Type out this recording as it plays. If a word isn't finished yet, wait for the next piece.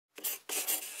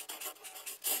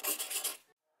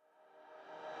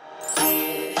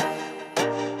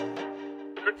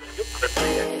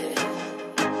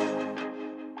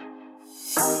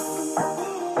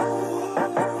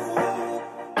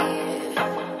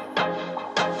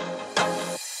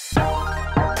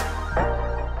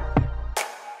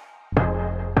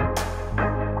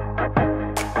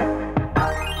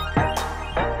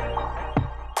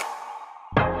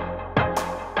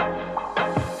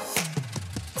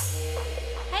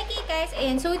guys!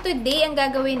 Ayan, so today ang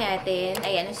gagawin natin,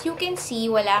 ayan, as you can see,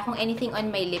 wala akong anything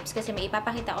on my lips kasi may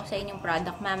ipapakita ko sa inyong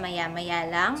product mamaya-maya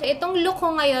lang. So itong look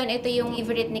ko ngayon, ito yung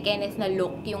favorite ni Kenneth na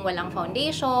look, yung walang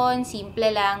foundation,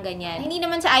 simple lang, ganyan. Hindi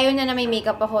naman sa ayaw na may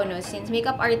makeup ako, no? Since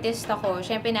makeup artist ako,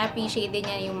 syempre na-appreciate din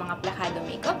niya yung mga plakado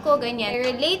makeup ko, ganyan.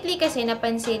 Pero lately kasi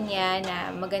napansin niya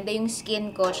na maganda yung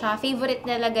skin ko, tsaka favorite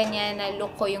talaga niya na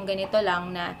look ko yung ganito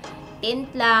lang na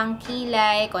tint lang,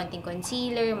 kilay, konting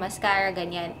concealer, mascara,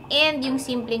 ganyan. And yung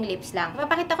simpleng lips lang.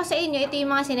 Papakita ko sa inyo, ito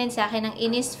yung mga sinend sa akin ng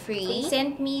INNISFREE. They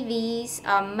sent me this,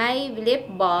 my lip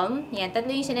balm. Yan, tatlo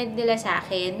yung sinend nila sa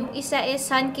akin. Yung isa is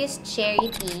Sunkissed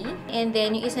Cherry Tea. And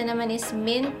then, yung isa naman is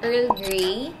Mint Earl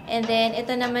Grey. And then,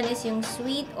 ito naman is yung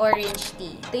Sweet Orange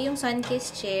Tea. Ito yung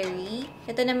Sunkissed Cherry.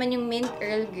 Ito naman yung Mint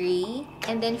Earl Grey.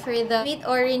 And then, for the Sweet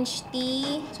Orange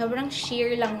Tea, sobrang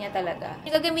sheer lang niya talaga.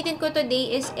 Yung gagamitin ko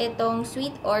today is ito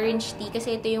Sweet Orange Tea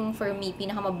kasi ito yung for me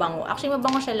pinakamabango. Actually,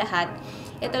 mabango siya lahat.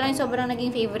 Ito lang yung sobrang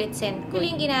naging favorite scent ko.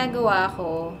 Yung ginagawa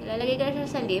ko, lalagay ko siya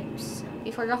sa lips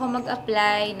before ako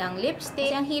mag-apply ng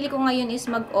lipstick. Kasi ang hili ko ngayon is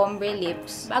mag-ombre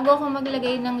lips. Bago ako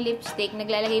maglagay ng lipstick,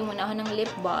 naglalagay muna ako ng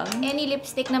lip balm. Any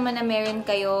lipstick naman na meron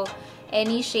kayo,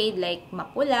 any shade like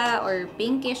mapula or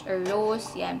pinkish or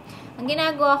rose, yan. Ang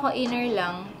ginagawa ko, inner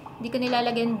lang. Hindi ko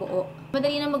nilalagyan buo.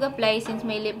 Madali na mag-apply since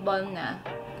may lip balm na.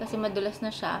 Kasi madulas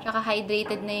na siya. Tsaka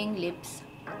hydrated na yung lips.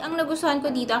 Ang nagustuhan ko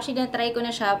dito, actually na-try ko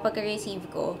na siya pagka-receive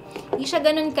ko. Hindi siya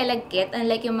ganun kalagkit.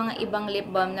 Unlike yung mga ibang lip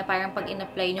balm na parang pag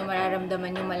in-apply nyo,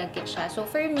 mararamdaman yung malagkit siya. So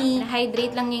for me,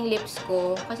 na-hydrate lang yung lips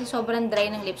ko. Kasi sobrang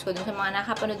dry ng lips ko. Dun sa mga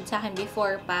nakapanood sa akin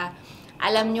before pa,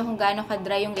 alam nyo kung gaano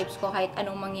ka-dry yung lips ko kahit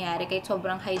anong mangyari, kahit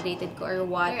sobrang hydrated ko or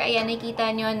what. Pero ayan,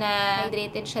 nakikita nyo na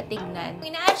hydrated siya tignan.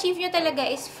 Kung ina-achieve nyo talaga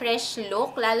is fresh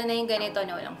look, lalo na yung ganito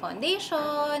na walang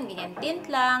foundation, ganyan tint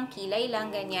lang, kilay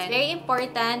lang, ganyan. Very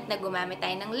important na gumamit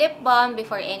tayo ng lip balm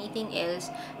before anything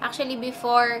else. Actually,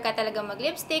 before ka talaga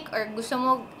mag-lipstick or gusto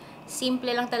mo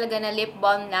simple lang talaga na lip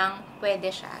balm lang,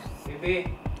 pwede siya. Peevee!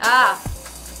 Ah!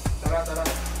 Tara, tara.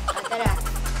 Ah, tara.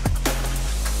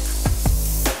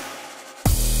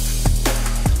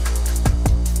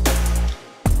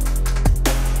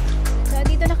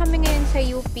 Kami ngayon sa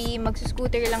UP,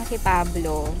 magsuscooter lang si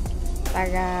Pablo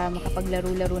para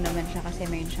makapaglaro-laro naman siya kasi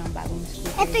mayroon siyang bagong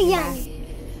scooter. Ito yan.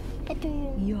 Ito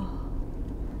yan. Yeah.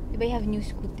 Diba you have new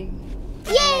scooter?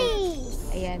 Yay!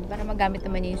 Ayan, para magamit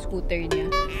naman niya yung scooter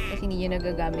niya kasi hindi niya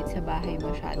nagagamit sa bahay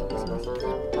masyado kasi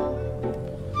masikip.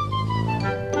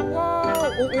 Wow!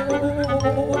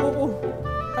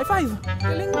 High five!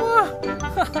 Galing mo ah!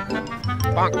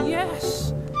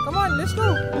 Yes! Come on, let's go!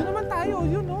 Doon naman tayo,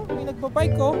 yun no? May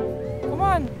nagbabike ko. Come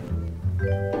on!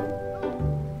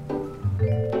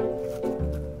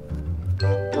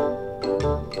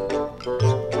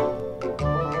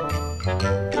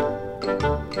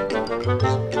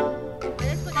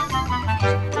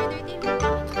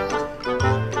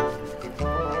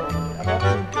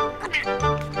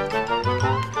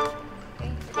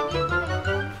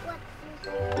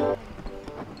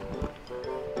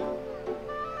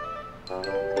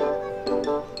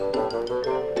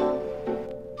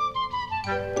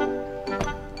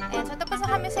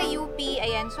 Sa UP,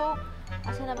 ayan. So,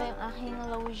 asa na ba yung aking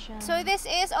lotion? So, this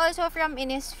is also from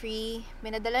INNISFREE.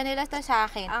 Binadala nila to sa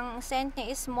akin. Ang scent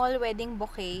niya is Small Wedding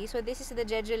Bouquet. So, this is the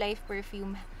Jeju Life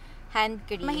Perfume Hand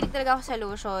Cream. Mahilig talaga ako sa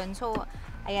lotion. So,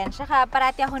 ayan. Saka,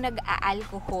 parati ako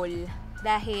nag-a-alcohol.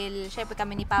 Dahil, syempre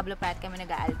kami ni Pablo, parati kami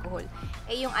nag-a-alcohol.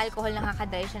 Eh, yung alcohol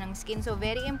nakaka-dry siya ng skin. So,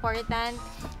 very important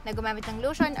na gumamit ng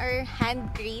lotion or hand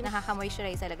cream.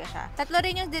 Nakaka-moisturize talaga siya. Tatlo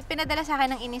rin yung pinadala sa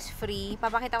akin ng INNISFREE.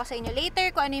 Papakita ko sa inyo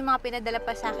later kung ano yung mga pinadala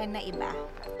pa sa akin na iba.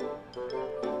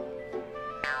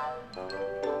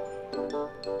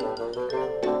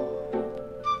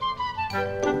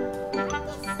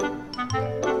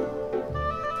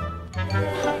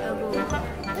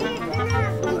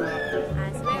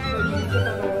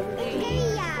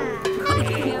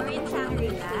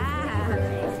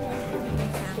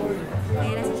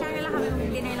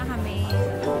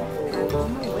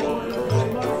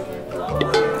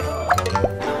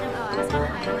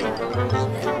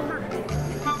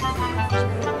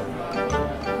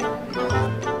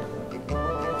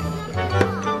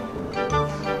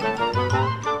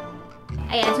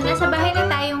 Ayan, so nasa bahay na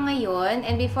tayo ngayon.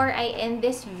 And before I end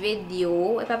this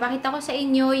video, ipapakita ko sa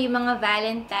inyo yung mga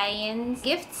Valentine's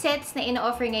gift sets na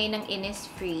ino-offer ngayon ng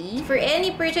INNISFREE. For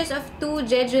any purchase of 2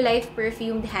 Jeju Life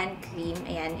Perfumed Hand Cream,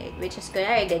 ayan, which is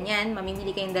kunwari, ganyan,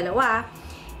 mamimili kayong dalawa,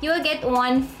 you will get 1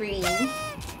 free.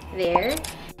 There.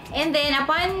 And then,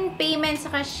 upon payment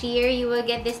sa cashier, you will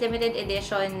get this limited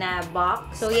edition na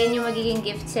box. So, yan yung magiging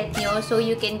gift set nyo. So,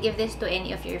 you can give this to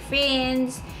any of your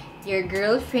friends, your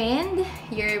girlfriend,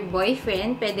 your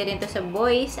boyfriend, pwede rin to sa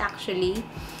boys actually,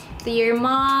 to your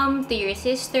mom, to your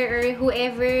sister, or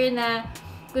whoever na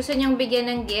gusto nyong bigyan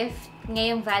ng gift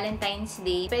ngayong Valentine's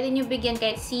Day. Pwede nyo bigyan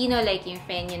kahit sino, like yung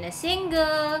friend nyo na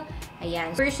single.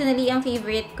 Ayan. Personally, ang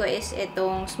favorite ko is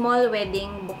itong small wedding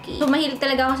bouquet. So, mahilig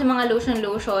talaga ako sa mga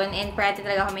lotion, and parati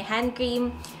talaga ako may hand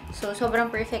cream. So,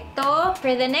 sobrang perfect to.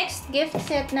 For the next gift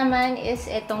set naman is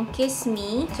itong Kiss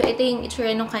Me. So, ito yung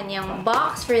itsura ng kanyang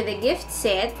box for the gift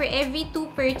set. For every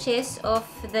 2 purchase of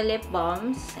the lip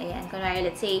balms, ayan, kunwari,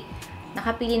 let's say,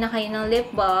 nakapili na kayo ng lip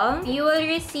balm, you will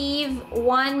receive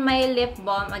 1 my lip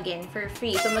balm again for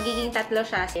free. So, magiging 3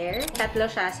 siya, sir. 3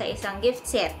 siya sa isang gift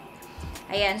set.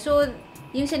 Ayan. So,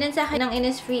 yung sinend sa akin ng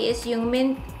INNISFREE is yung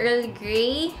Mint Earl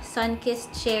Grey,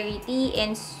 Sun-Kissed Cherry Tea,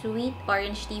 and Sweet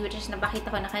Orange Tea, which is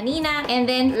napakita ko na kanina. And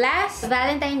then, last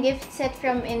Valentine gift set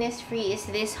from INNISFREE is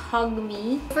this Hug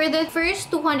Me. For the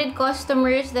first 200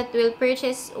 customers that will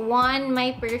purchase 1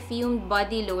 my perfumed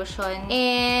body lotion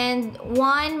and 1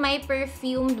 my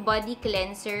perfumed body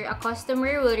cleanser, a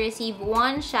customer will receive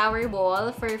 1 shower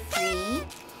ball for free.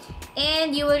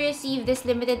 And you will receive this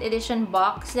limited edition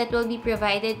box that will be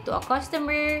provided to a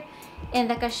customer and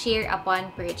the cashier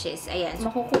upon purchase. Ayan. So,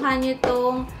 makukuha nyo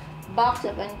itong box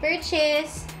upon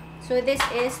purchase. So, this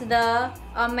is the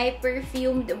my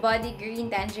perfumed body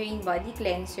green tangerine body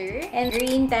cleanser and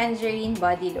green tangerine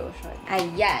body lotion.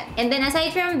 Ayan. And then,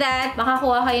 aside from that,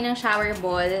 makakuha kayo ng shower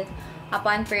ball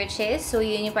upon purchase. So,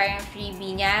 yun yung parang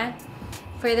freebie niya.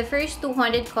 For the first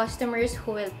 200 customers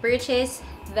who will purchase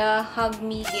the Hug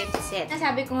Me gift set.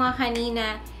 Nasabi ko nga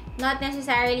kanina, not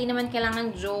necessarily naman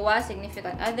kailangan jowa,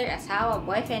 significant other, asawa,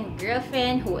 boyfriend,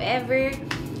 girlfriend, whoever.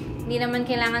 Hindi naman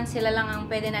kailangan sila lang ang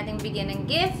pwede nating bigyan ng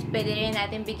gift. Pwede rin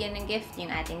natin bigyan ng gift yung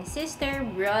ating sister,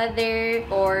 brother,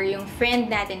 or yung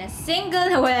friend natin na single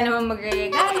na wala namang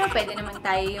magregalo. Pwede naman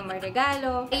tayo yung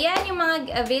magregalo. Ayan yung mga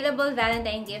available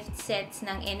Valentine gift sets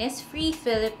ng INNISFREE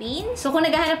Philippines. So kung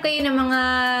naghahanap kayo ng mga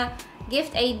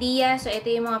gift idea. So,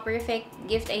 ito yung mga perfect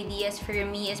gift ideas for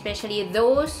me, especially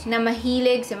those na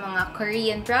mahilig sa mga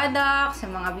Korean products,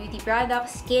 sa mga beauty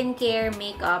products, skincare,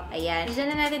 makeup. Ayan.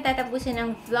 Diyan na natin tatapusin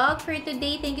ang vlog for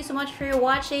today. Thank you so much for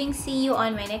watching. See you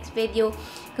on my next video.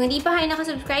 Kung hindi pa kayo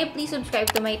nakasubscribe, please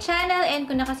subscribe to my channel. And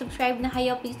kung nakasubscribe na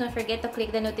kayo, please don't forget to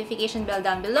click the notification bell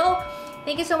down below.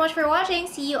 Thank you so much for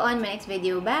watching. See you on my next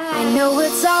video. Bye! I know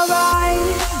it's alright.